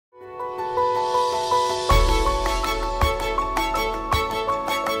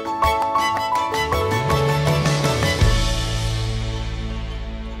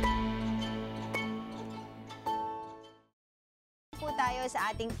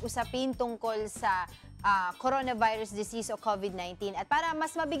nating usapin tungkol sa coronavirus disease o COVID-19. At para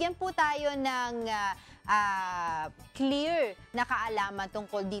mas mabigyan po tayo ng clear na kaalaman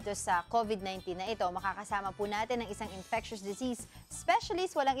tungkol dito sa COVID-19 na ito, makakasama po natin ng isang infectious disease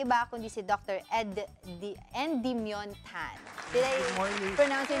specialist, walang iba kundi si Dr. Endy Tan. Did I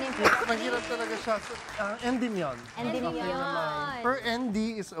pronounce your name correctly? Mahirap talaga siya. Endy Tan. Endy Tan. Per Endy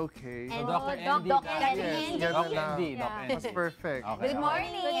is okay. Dr. Endy. That's perfect. Good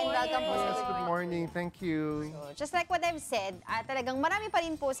morning and welcome po sa Yes, good morning. Thank you. So, just like what I've said, talagang marami pa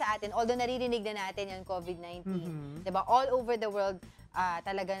rin po sa atin, although naririnig na natin yung COVID-19. Diba? All over the world,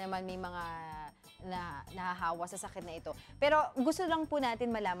 talaga naman may mga nahahawa sa sakit na ito. Pero gusto lang po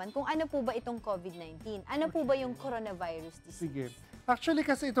natin malaman kung ano po ba itong COVID-19? Ano po ba yung coronavirus disease? Sige. Actually,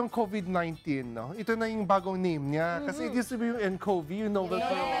 kasi itong COVID-19, no? Ito na yung bagong name niya. Kasi it used to be yung nCoV, yung novel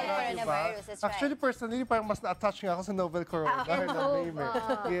corona, diba? Actually, personally, parang mas na-attach nga ako sa novel corona. Name,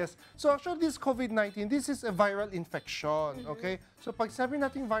 Yes. So actually, this COVID-19, this is a viral infection, okay? So pag sabi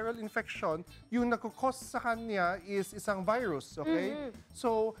natin viral infection, yung nagkukos sa kanya is isang virus, okay?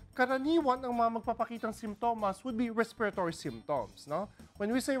 So karaniwan ang mga magpapakitang simptomas would be respiratory symptoms, no?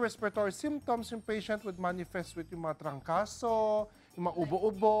 When we say respiratory symptoms, yung patient would manifest with yung mga trangkaso, yung mga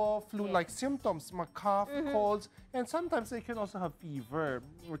ubo-ubo, flu-like symptoms, mga cough, colds, and sometimes they can also have fever,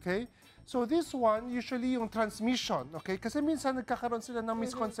 okay? So this one, usually yung transmission, okay? Kasi minsan nagkakaroon sila ng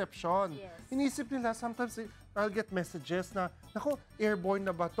misconception. Inisip nila, sometimes I'll get messages na, naku, airborne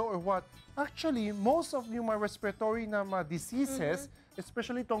na ba to or what? Actually, most of yung mga respiratory na mga diseases,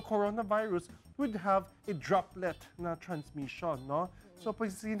 especially itong coronavirus, would have a droplet na transmission, no? So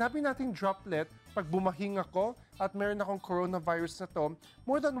pag sinabi natin droplet, pag bumahing ako at meron akong coronavirus na to,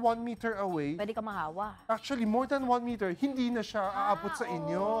 more than 1 meter away, pwede ka mahawa. Actually, more than 1 meter, hindi na siya aabot sa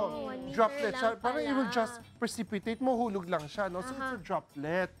inyo. Droplet siya. Parang it will just precipitate, mahulog lang siya. No? So it's a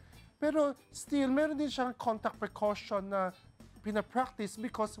droplet. Pero still, meron din siyang contact precaution na pinapractice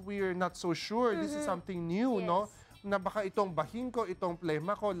because we're not so sure. This is something new, no? Na baka itong bahing ko, itong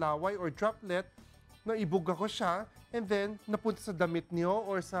plema ko, laway or droplet, naibog ako siya, and then napunta sa damit niyo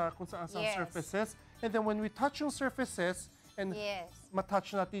or sa kung saan sa surfaces. And then when we touch yung surfaces, and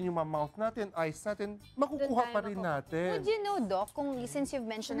matouch natin yung mouth natin, eyes natin, makukuha pa rin natin. Would you know, Doc, kung since you've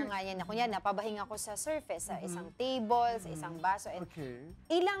mentioned na nga yan, na kunya, napabahinga ako sa surface, sa isang table, sa isang baso, and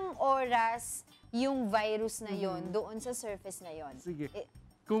ilang oras yung virus na yon doon sa surface na yon? Sige.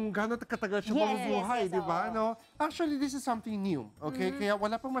 Kung gano'n katagal siya mabubuhay, di ba? No? Actually, this is something new, okay? Kaya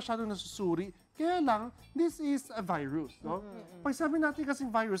wala pang masyadong nasusuri. Kaya lang, this is a virus, no? Pag sabi natin kasing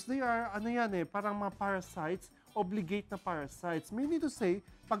virus, they are, ano yan parang mga parasites, obligate na parasites. Meaning to say,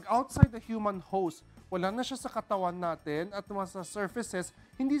 pag outside the human host, wala na siya sa katawan natin at mga sa surfaces,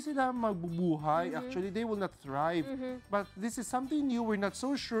 hindi sila magbubuhay. Actually, they will not thrive. But this is something new. We're not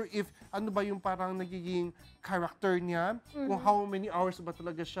so sure if ano ba yung parang nagiging character niya, kung how many hours ba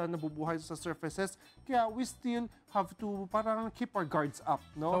talaga siya nabubuhay sa surfaces. Kaya we still have to parang keep our guards up,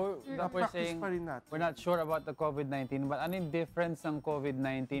 no? So, we're saying we're not sure about the COVID-19, but ano yung difference ng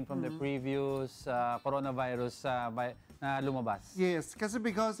COVID-19 from the previous coronavirus na lumabas? Yes, kasi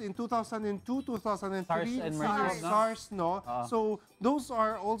because in 2002, 2003, SARS and MERS, SARS, no? So, those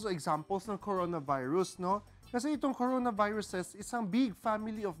are also examples ng coronavirus, no? Kasi itong coronaviruses, isang big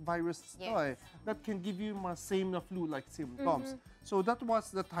family of viruses that can give you mga same na flu-like symptoms. So that was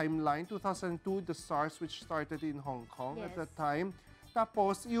the timeline, 2002, the SARS, which started in Hong Kong at that time.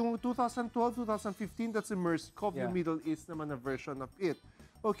 Tapos, yung 2012, 2015, that's the MERS-CoV, yung Middle East naman na version of it.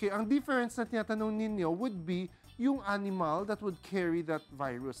 Okay, ang difference na tinatanong ninyo would be yung animal that would carry that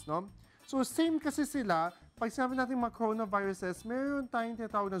virus, no? So, same kasi sila. Pag sinabi natin mga coronaviruses, meron tayong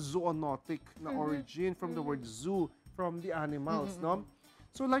tinatawag na zoonotic na origin from the word zoo, from the animals, no?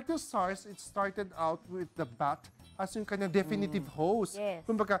 So, like the SARS, it started out with the bat as yung kanyang definitive host.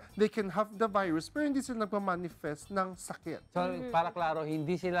 Kumbaga, they can have the virus, pero hindi sila nagpa-manifest ng sakit. So, para klaro,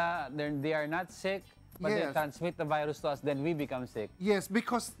 hindi sila, they are not sick, but they transmit the virus to us, then we become sick. Yes,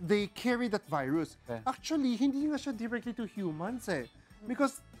 because they carry that virus. Actually, hindi nga siya directly to humans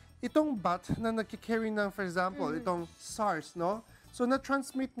Because itong bat na nagkikarry ng, for example, itong SARS, no? So,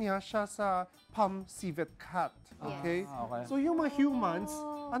 na-transmit niya siya sa palm civet cat. Okay? So, yung mga humans,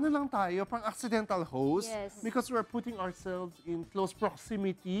 ano lang tayo, pang accidental host. Because we're putting ourselves in close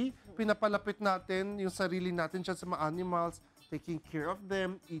proximity. Pinapalapit natin yung sarili natin siya sa mga animals, taking care of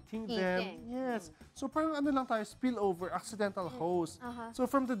them, eating them. Yes. So, parang ano lang tayo, spillover, accidental host. So,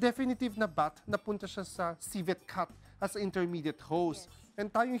 from the definitive na bat, napunta siya sa civet cat as an intermediate host. And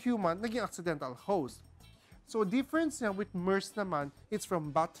tayong human, naging accidental host. So, difference niya with MERS naman, it's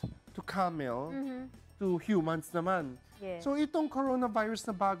from bat to camel to humans naman. Yes. So itong coronavirus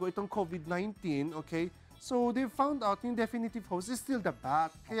na bago, itong COVID-19, okay, so they found out yung definitive host is still the bat.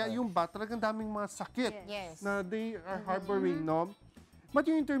 Kaya yung bat, talagang daming mga sakit Yes. na they are harboring, no? But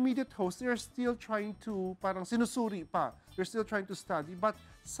yung intermediate host, they're still trying to, parang sinusuri pa. They're still trying to study. But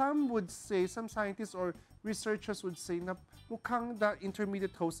some would say, some scientists or researchers would say na mukhang the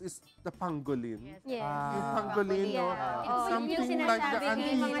intermediate host is the pangolin. Yes. Yung pangolin, no? Yeah. It's something like the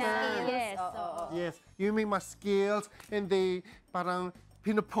anteater. Yes. Yes, yung may mas skills and they parang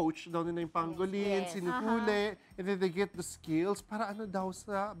pinopoach daw nila yung pangolin, Yes. sinupuli, and then they get the skills para ano daw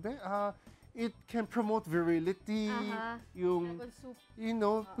sa, it can promote virility, yung, you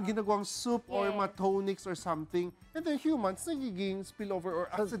know, ginagawang soup or Yes. mga tonics or something, and then humans nagiging spillover or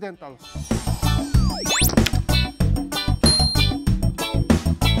accidental.